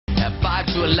5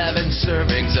 to 11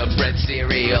 servings of bread,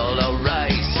 cereal, or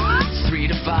rice. 3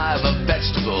 to 5 of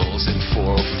vegetables and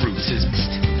 4 fruits is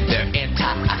best. Their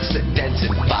antioxidants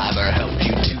and fiber help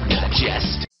you to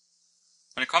digest.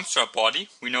 When it comes to our body,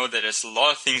 we know that there's a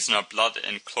lot of things in our blood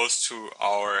and close to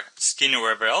our skin or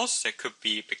wherever else. There could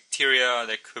be bacteria,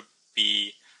 there could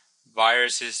be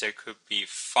viruses, there could be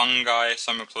fungi,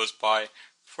 somewhere close by,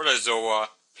 protozoa,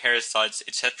 parasites,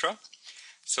 etc.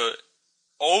 So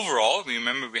overall, we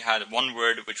remember we had one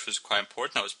word which was quite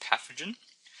important, that was pathogen.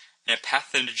 And a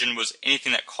pathogen was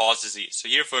anything that caused disease. So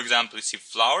here, for example, you see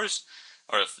flowers,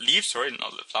 or leaves, sorry,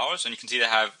 not the flowers, and you can see they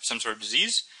have some sort of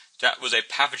disease. That was a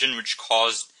pathogen which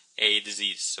caused a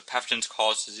disease. So pathogens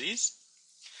cause disease.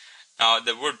 Now,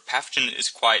 the word pathogen is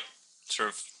quite sort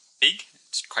of big,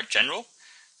 it's quite general.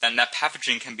 Then that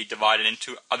pathogen can be divided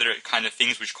into other kind of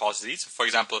things which cause disease. So for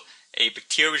example, a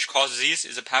bacteria which causes disease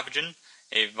is a pathogen.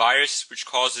 A virus which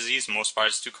causes disease, most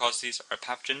viruses do cause disease, are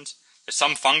pathogens. There's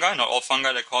some fungi, not all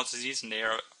fungi that cause disease, and they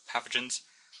are pathogens.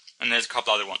 And there's a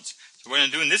couple other ones. So what we're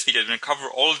going to do in this video is we're going to cover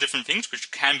all the different things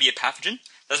which can be a pathogen.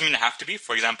 Doesn't mean they have to be.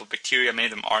 For example, bacteria, many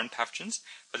of them aren't pathogens.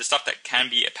 But the stuff that can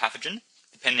be a pathogen,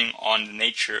 depending on the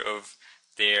nature of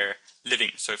their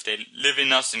living. So if they live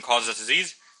in us and cause us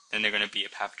disease, then they're going to be a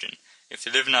pathogen. If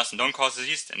they live in us and don't cause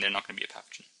disease, then they're not going to be a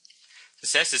pathogen. So it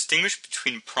says distinguish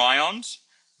between prions,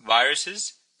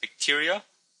 viruses, bacteria,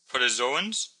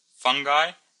 protozoans,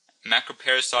 fungi,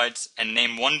 macroparasites, and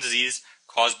name one disease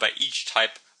caused by each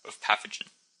type of pathogen.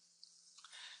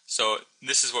 So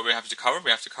this is what we have to cover. We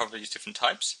have to cover these different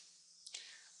types.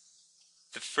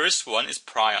 The first one is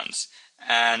prions.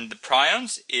 And the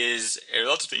prions is a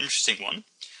relatively interesting one.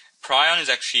 Prion is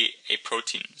actually a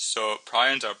protein. So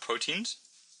prions are proteins.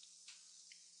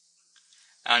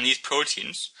 And these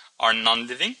proteins are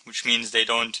non-living, which means they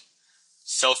don't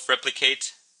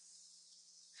self-replicate.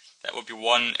 That would be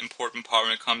one important part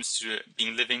when it comes to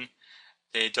being living.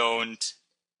 They don't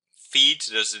feed,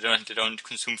 they don't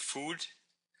consume food.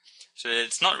 So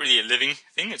it's not really a living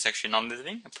thing, it's actually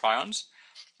non-living, prions.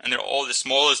 And they're all the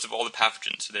smallest of all the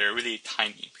pathogens, so they're really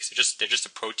tiny, because they're just a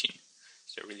protein.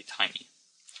 So they're really tiny.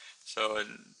 So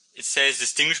it says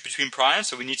distinguish between prions,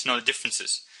 so we need to know the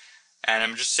differences. And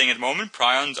I'm just saying at the moment,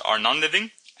 prions are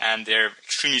non-living, and they're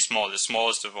extremely small, the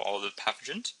smallest of all the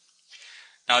pathogens.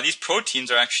 Now these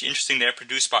proteins are actually interesting, they're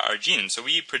produced by our genes, so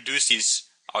we produce these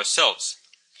ourselves.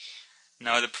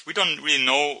 Now we don't really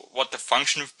know what the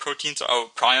function of proteins or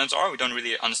prions are, we don't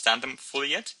really understand them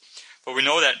fully yet. But we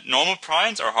know that normal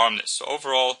prions are harmless, so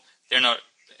overall they're not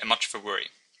much of a worry.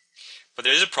 But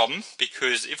there is a problem,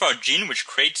 because if our gene which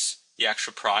creates the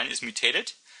actual prion is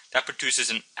mutated, that produces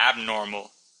an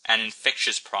abnormal and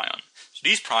infectious prion. So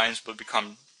these prions will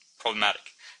become problematic.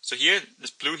 So here,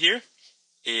 this blue here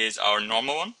is our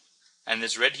normal one, and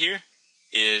this red here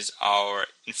is our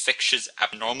infectious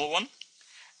abnormal one.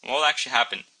 And what will actually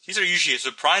happen? These are usually, so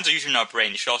prions are usually in our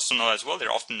brain. You should also know as well,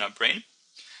 they're often in our brain.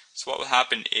 So what will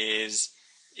happen is,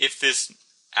 if this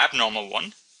abnormal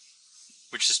one,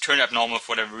 which is turned abnormal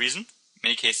for whatever reason, in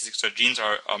many cases because our genes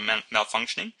are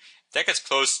malfunctioning, if that gets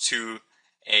close to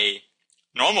a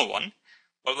normal one,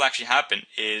 what will actually happen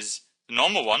is the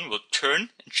normal one will turn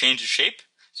and change the shape.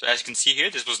 So as you can see here,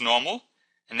 this was normal,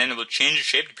 and then it will change the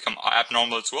shape to become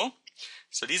abnormal as well.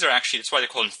 So these are actually, that's why they're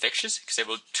called infectious, because they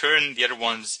will turn the other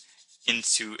ones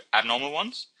into abnormal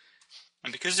ones.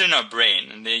 And because they're in our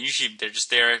brain, and they're just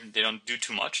there, they don't do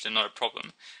too much, they're not a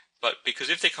problem. But because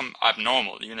if they come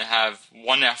abnormal, you're going to have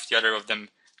one after the other of them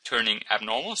turning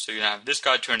abnormal. So you're going to have this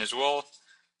guy turn as well,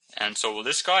 and so will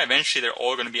this guy. Eventually they're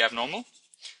all going to be abnormal.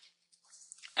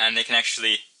 And they can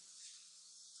actually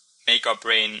make our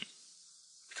brain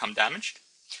become damaged.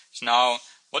 So now,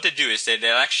 what they do is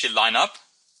they'll actually line up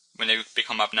when they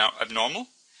become abnormal,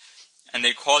 and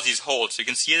they cause these holes. So you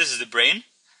can see this is the brain,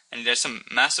 and there's some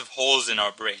massive holes in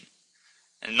our brain.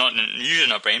 And not usually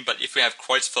in our brain, but if we have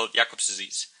Creutzfeldt-Jakob's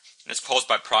disease, and it's caused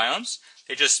by prions,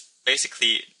 they just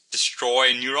basically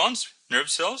destroy neurons, nerve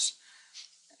cells,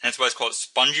 and that's why it's called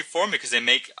spongiform, because they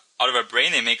make, out of our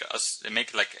brain, they make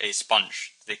like a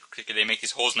sponge. They make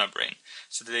these holes in our brain.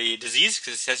 So the disease,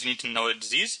 because it says you need to know the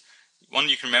disease, one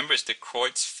you can remember is the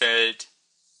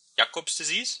Creutzfeldt-Jakob's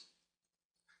disease.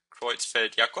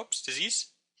 Creutzfeldt-Jakob's disease.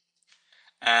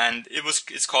 And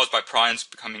it's caused by prions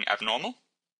becoming abnormal.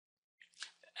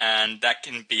 And that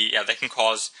can be, that can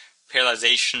cause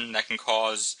paralyzation, that can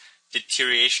cause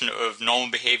deterioration of normal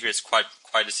behavior. It's quite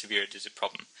a severe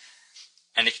problem.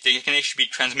 And they can actually be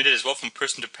transmitted as well from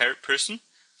person to person.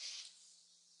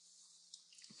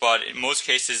 But in most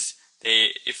cases,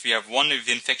 if you have one of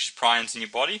the infectious prions in your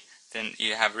body, then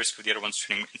you have risk of the other ones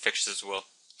turning infectious as well.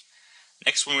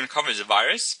 Next one we're going to cover is a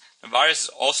virus. The virus is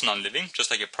also non-living,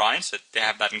 just like a prion, so they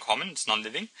have that in common. It's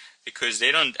non-living because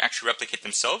they don't actually replicate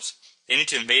themselves. They need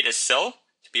to invade a cell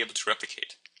to be able to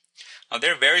replicate. Now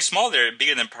they're very small. They're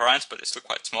bigger than prions, but they're still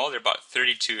quite small. They're about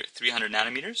 30 to 300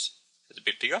 nanometers. It's a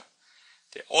bit bigger.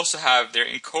 They also have, they're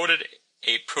encoded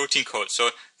a protein code. So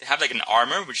they have like an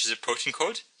armor, which is a protein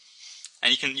code.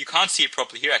 And you can't see it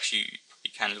properly here. Actually,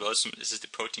 you can as well. This is the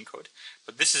protein code.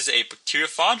 But this is a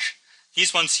bacteriophage.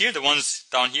 These ones here, the ones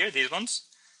down here, these ones,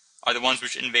 are the ones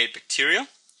which invade bacteria.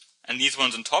 And these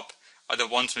ones on top are the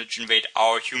ones which invade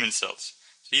our human cells.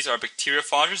 So these are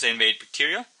bacteriophages. They invade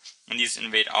bacteria. And these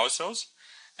invade our cells.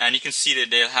 And you can see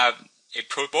that they'll have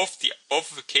both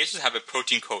of the cases have a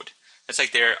protein code. That's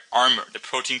like their armor, the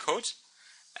protein code.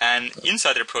 And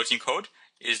inside their protein code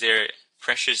is their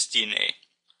precious DNA.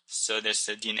 So there's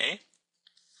the DNA.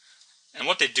 And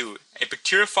what they do, a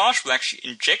bacteriophage will actually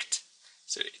inject,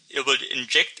 so it will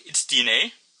inject its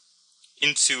DNA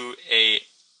into a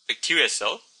bacteria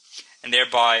cell and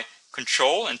thereby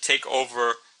control and take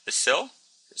over the cell.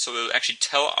 So it will actually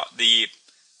tell the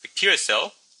bacteria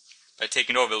cell, by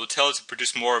taking over, it will tell it to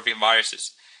produce more of the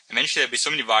viruses. Eventually there will be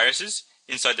so many viruses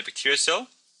inside the bacteria cell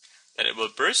that it will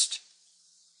burst,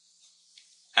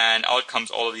 and out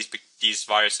comes all of these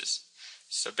viruses.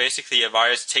 So basically a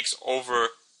virus takes over,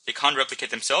 they can't replicate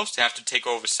themselves, they have to take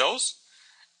over cells,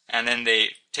 and then they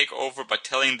take over by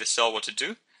telling the cell what to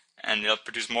do, and they'll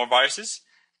produce more viruses,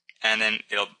 and then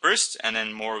it'll burst, and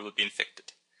then more will be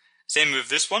infected. Same with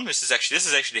this one. This is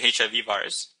actually the HIV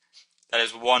virus. That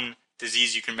is one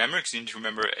disease you can remember, because you need to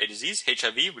remember a disease,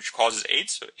 HIV, which causes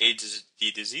AIDS. So AIDS is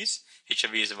the disease,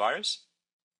 HIV is a virus.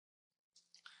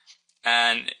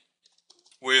 And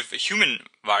with a human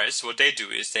virus, what they do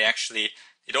is they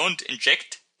don't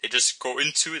inject, they just go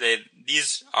into,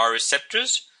 these are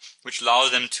receptors which allow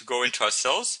them to go into our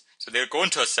cells. So they'll go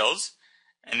into our cells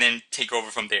and then take over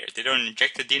from there. They don't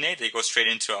inject the DNA, they go straight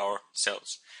into our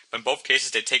cells. But in both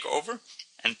cases, they take over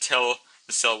and tell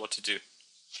the cell what to do.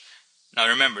 Now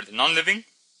remember, they're non-living,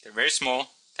 they're very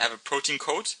small, they have a protein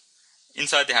code.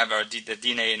 Inside they have the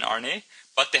DNA and RNA,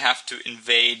 but they have to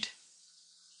invade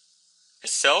a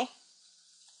cell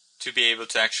to be able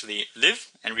to actually live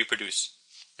and reproduce.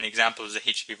 An example is the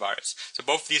HIV virus. So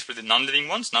both of these were the non-living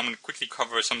ones. Now I'm going to quickly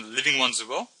cover some of the living ones as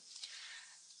well.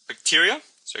 Bacteria.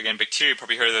 So again, bacteria, you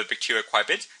probably heard of bacteria quite a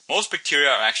bit. Most bacteria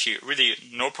are actually really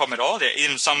no problem at all. There are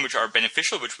even some which are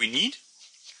beneficial, which we need.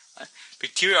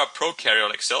 Bacteria are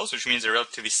prokaryotic cells, which means they're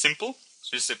relatively simple.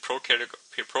 So this is a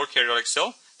prokaryotic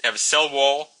cell. They have a cell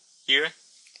wall here,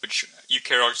 which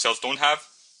eukaryotic cells don't have.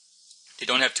 They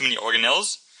don't have too many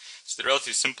organelles, so they're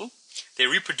relatively simple. They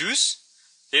reproduce.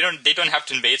 They don't have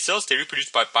to invade cells. They reproduce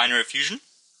by binary fusion,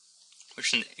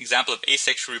 which is an example of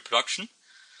asexual reproduction.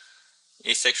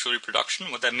 Asexual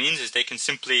reproduction, what that means is they can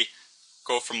simply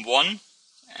go from 1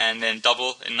 and then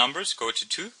double in numbers, go to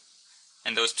 2,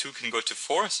 and those 2 can go to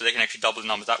 4, so they can actually double the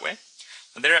numbers that way.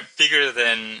 And they're bigger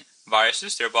than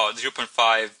viruses. They're about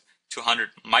 0.5 to 100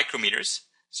 micrometers.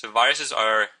 So viruses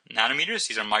are nanometers,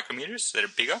 these are micrometers, so they're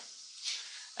bigger.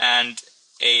 And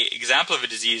an example of a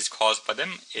disease caused by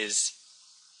them is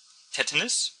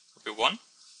tetanus, would be one.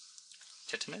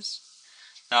 Tetanus.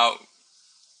 Now,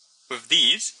 with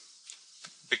these,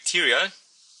 bacteria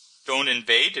don't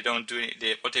invade, they don't do any,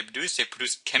 what they produce, they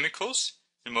produce chemicals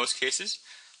in most cases.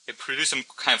 They produce some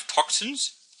kind of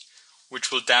toxins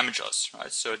which will damage us,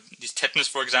 right? So these tetanus,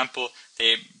 for example,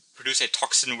 they produce a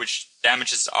toxin which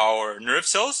damages our nerve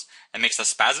cells and makes us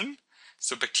spasm.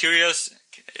 So bacteria,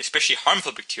 especially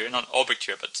harmful bacteria, not all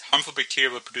bacteria, but harmful bacteria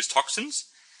will produce toxins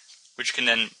which can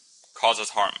then cause us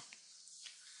harm.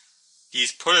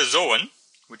 These protozoan,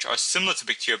 which are similar to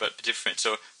bacteria but different.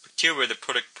 So bacteria were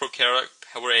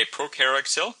a prokaryotic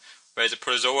cell, whereas the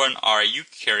protozoan are a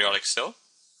eukaryotic cell.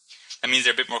 That means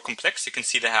they're a bit more complex. You can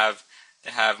see they have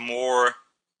more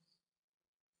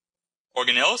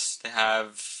organelles, they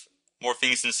have more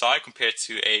things inside compared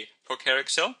to a prokaryotic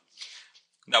cell.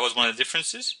 That was one of the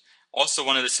differences. Also,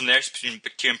 one of the similarities between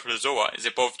bacteria and protozoa is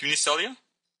they're both unicellular,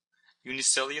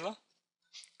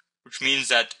 which means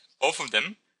that both of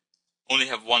them only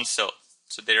have one cell.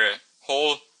 So their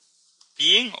whole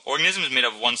being, organism, is made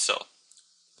of one cell.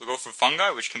 We'll go for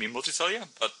fungi, which can be multicellular,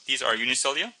 but these are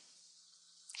unicellular.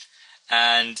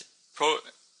 And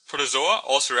protozoa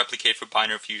also replicate for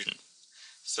binary fusion.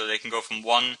 So they can go from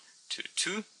 1 to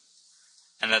 2,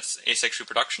 and that's asexual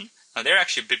reproduction. Now they're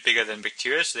actually a bit bigger than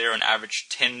bacteria, so they're on average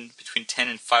between 10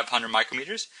 and 500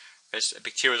 micrometers, whereas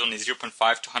bacteria is only 0.5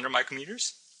 to 100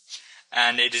 micrometers.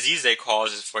 And a disease they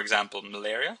cause is, for example,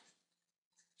 malaria.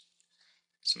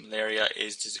 So malaria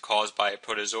is caused by a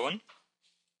protozoan.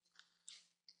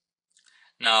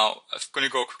 Now, I'm going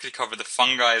to go quickly cover the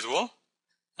fungi as well.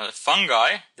 Now, the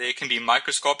fungi, they can be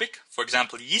microscopic. For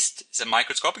example, yeast is a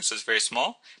microscopic, so it's very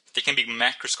small. But they can be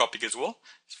macroscopic as well.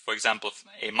 So for example,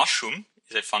 a mushroom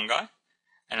is a fungi,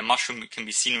 and a mushroom can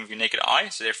be seen with your naked eye,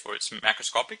 so therefore it's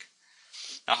macroscopic.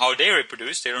 Now, how they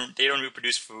reproduce, they don't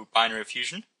reproduce through binary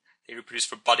fusion. They reproduce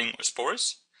through budding or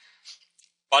spores.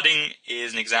 Budding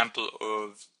is an example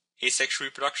of asexual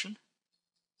reproduction,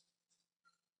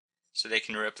 so they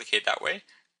can replicate that way.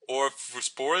 Or for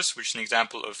spores, which is an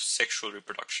example of sexual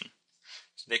reproduction.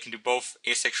 So they can do both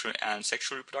asexual and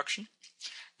sexual reproduction.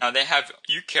 Now they have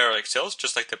eukaryotic cells,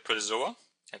 just like the Protozoa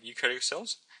have eukaryotic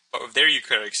cells, but with their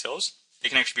eukaryotic cells, they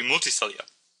can actually be multicellular.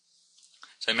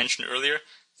 So I mentioned earlier,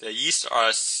 the yeast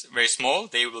are very small.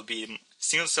 They will be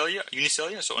single-cellular,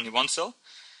 unicellular, so only one cell.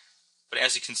 But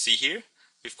as you can see here,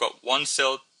 we've got 1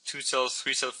 cell, 2 cells,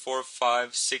 3 cells, 4,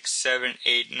 5, 6, 7,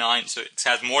 8, 9. So it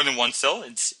has more than one cell.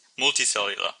 It's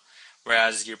multicellular.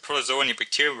 Whereas your protozoa and your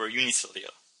bacteria were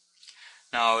unicellular.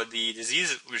 Now, the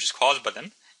disease which is caused by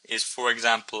them is, for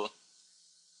example,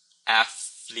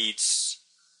 athlete's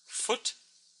foot.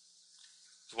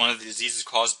 It's one of the diseases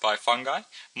caused by fungi.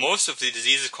 Most of the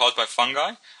diseases caused by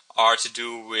fungi are to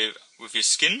do with your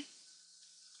skin,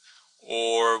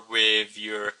 or with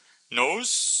your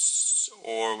nose,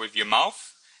 or with your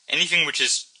mouth. Anything which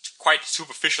is quite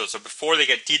superficial. So before they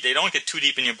get deep, they don't get too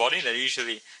deep in your body. They're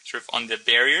usually sort of on the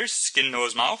barriers, skin,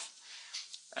 nose, mouth.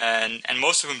 And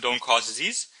most of them don't cause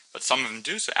disease, but some of them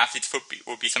do. So athlete's foot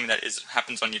will be something that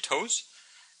happens on your toes.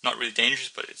 Not really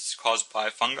dangerous, but it's caused by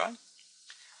fungi.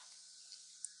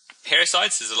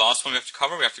 Parasites is the last one we have to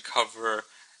cover. We have to cover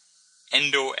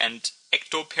endo and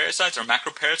ectoparasites, or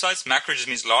macroparasites. Macro just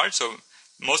means large, so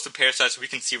most of the parasites we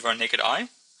can see with our naked eye.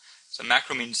 So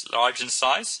macro means large in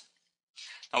size.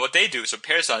 Now what they do, so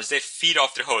parasites, they feed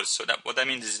off their host. So what that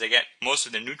means is they get most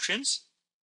of their nutrients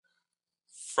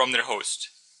from their host.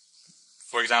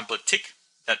 For example, a tick,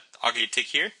 that ugly tick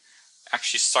here,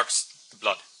 actually sucks the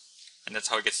blood. And that's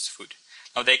how it gets its food.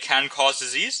 Now they can cause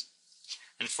disease.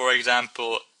 And for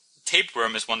example,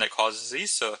 tapeworm is one that causes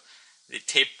disease. So the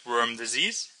tapeworm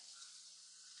disease,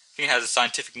 I think it has a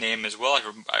scientific name as well.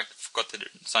 I forgot the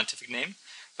scientific name.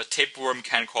 But tapeworm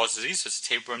can cause disease, so it's a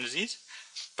tapeworm disease.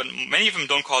 But many of them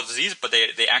don't cause disease, but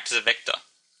they act as a vector.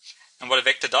 And what a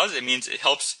vector does, it means it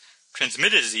helps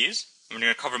transmit a disease. We're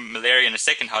going to cover malaria in a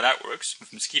second, how that works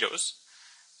with mosquitoes.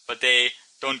 But they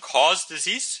don't cause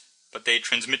disease, but they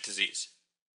transmit disease.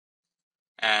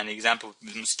 An example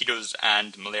with mosquitoes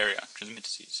and malaria transmit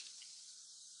disease.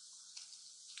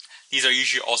 These are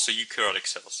usually also eukaryotic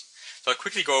cells. So I'll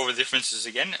quickly go over the differences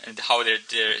again and how they're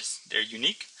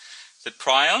unique. The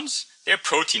prions, they're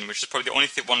protein, which is probably the only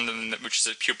one of them which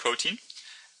is a pure protein.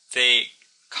 They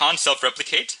can't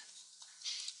self-replicate,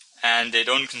 and they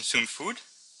don't consume food.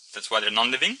 That's why they're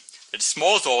non-living. They're the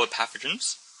smallest of all the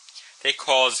pathogens. They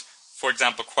cause, for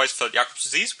example, Creutzfeldt-Jakob's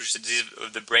disease, which is a disease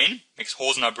of the brain, makes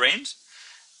holes in our brains.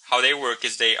 How they work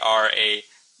is they are a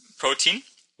protein,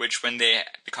 which when they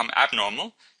become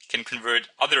abnormal, can convert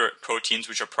other proteins,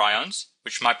 which are prions,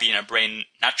 which might be in our brain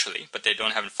naturally, but they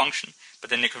don't have a function. But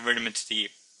then they convert them into the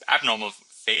abnormal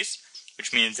phase,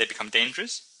 which means they become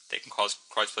dangerous. They can cause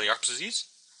Creutzfeldt-Jakob's disease.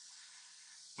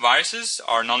 Viruses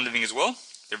are non-living as well.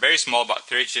 They're very small, about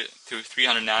 30 to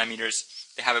 300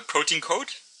 nanometers. They have a protein code.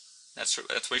 That's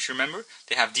what you should remember.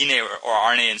 They have DNA or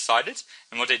RNA inside it.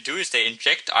 And what they do is they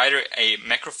inject either a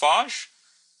macrophage,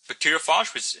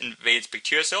 bacteriophage, which invades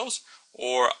bacteria cells,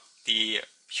 or the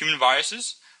human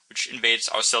viruses, which invades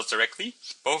our cells directly.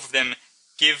 Both of them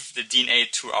give the DNA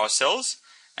to our cells,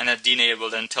 and that DNA will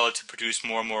then tell it to produce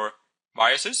more and more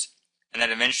viruses, and then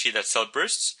eventually that cell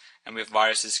bursts, and we have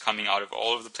viruses coming out of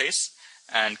all over the place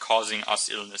and causing us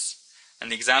illness.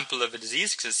 And the example of a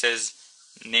disease, because it says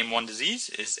name one disease,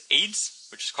 is AIDS,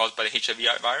 which is caused by the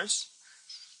HIV virus.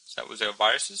 So that was our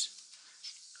viruses.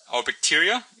 Our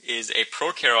bacteria is a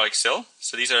prokaryotic cell.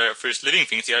 So these are our first living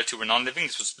things. The other two were non-living.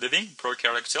 This was living,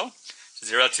 prokaryotic cell. So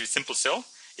it's a relatively simple cell.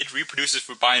 It reproduces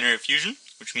through binary fusion,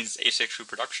 which means asexual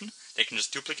reproduction. They can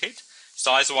just duplicate.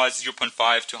 Size-wise,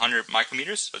 0.5 to 100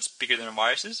 micrometers, so it's bigger than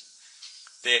viruses.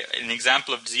 An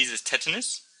example of disease is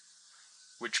tetanus,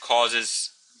 which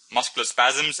causes muscular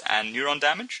spasms and neuron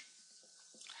damage.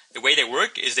 The way they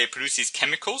work is they produce these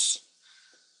chemicals.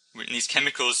 And these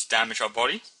chemicals damage our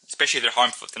body, especially if they're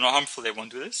harmful. If they're not harmful, they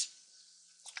won't do this.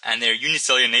 And they're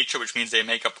unicellular in nature, which means they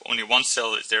make up only one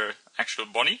cell as their actual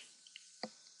body.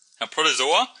 Now,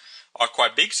 protozoa are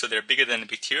quite big, so they're bigger than the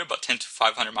bacteria, about 10 to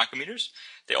 500 micrometers.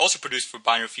 They also produce through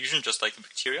binary fusion, just like the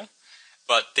bacteria,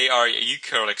 but they are a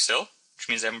eukaryotic cell, which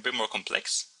means they're a bit more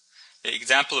complex. The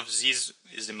example of disease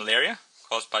is the malaria,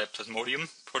 caused by the Plasmodium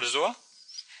protozoa.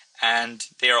 And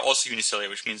they are also unicellular,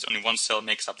 which means only one cell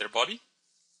makes up their body.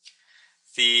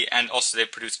 And also they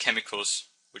produce chemicals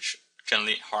which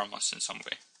generally harm us in some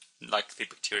way, like the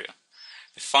bacteria.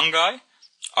 The fungi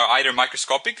are either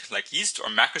microscopic, like yeast, or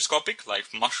macroscopic, like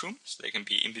mushrooms. They can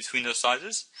be in between those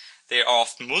sizes. They are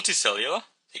often multicellular.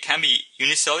 They can be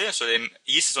unicellular, so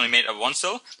yeast is only made of one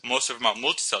cell. Most of them are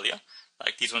multicellular,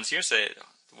 like these ones here. So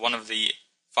one of the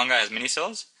fungi has many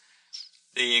cells.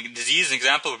 The disease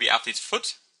example would be athlete's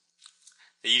foot.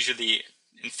 They usually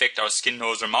infect our skin,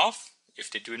 nose, or mouth,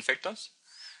 if they do infect us.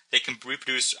 They can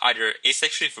reproduce either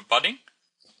asexually through budding,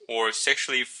 or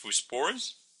sexually through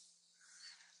spores.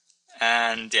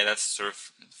 And yeah, that's sort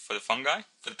of for the fungi.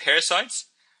 For the parasites,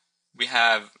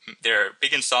 they're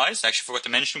big in size. I actually forgot to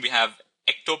mention, we have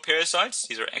ectoparasites.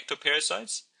 These are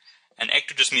ectoparasites. And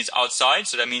ecto just means outside,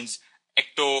 so that means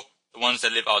ecto, the ones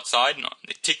that live outside.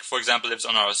 The tick, for example, lives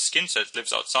on our skin, so it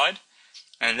lives outside.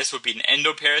 And this would be an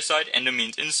endoparasite. Endo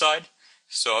means inside.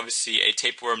 So obviously a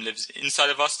tapeworm lives inside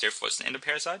of us, therefore it's an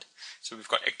endoparasite. So we've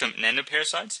got ecto and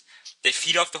endoparasites. They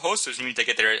feed off the host, which means they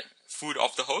get their food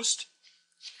off the host.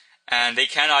 And they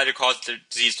can either cause the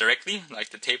disease directly, like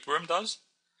the tapeworm does,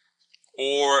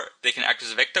 or they can act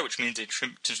as a vector, which means they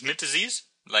transmit disease,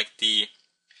 like the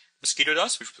mosquito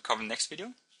does, which we'll cover in the next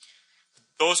video.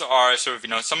 Those are sort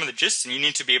of, some of the gists, and you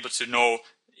need to be able to know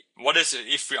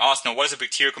if we ask now, what is a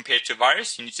bacteria compared to a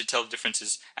virus, you need to tell the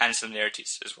differences and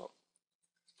similarities as well.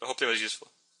 So I hope that was useful.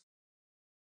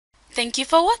 Thank you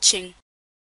for watching.